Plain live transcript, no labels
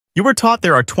You were taught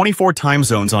there are 24 time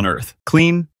zones on Earth.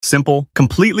 Clean, simple,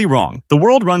 completely wrong. The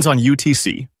world runs on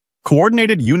UTC,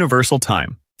 Coordinated Universal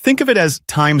Time. Think of it as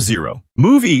time zero.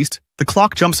 Move east, the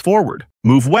clock jumps forward.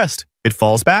 Move west, it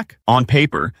falls back. On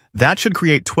paper, that should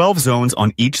create 12 zones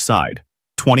on each side.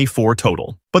 24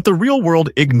 total. But the real world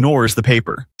ignores the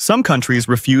paper. Some countries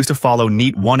refuse to follow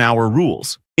neat 1-hour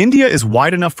rules. India is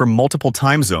wide enough for multiple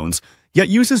time zones, yet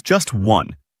uses just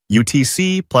one.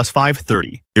 UTC plus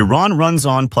 530. Iran runs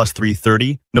on plus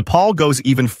 330. Nepal goes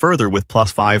even further with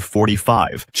plus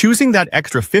 545, choosing that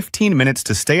extra 15 minutes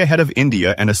to stay ahead of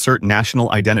India and assert national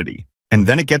identity. And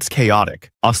then it gets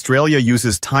chaotic. Australia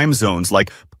uses time zones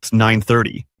like plus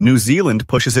 930. New Zealand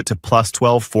pushes it to plus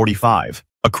 1245.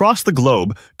 Across the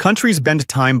globe, countries bend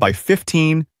time by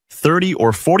 15, 30,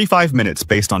 or 45 minutes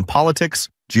based on politics,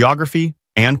 geography,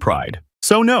 and pride.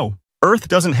 So no, Earth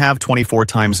doesn't have 24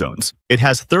 time zones. It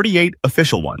has 38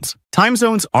 official ones. Time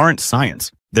zones aren't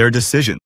science, they're decisions.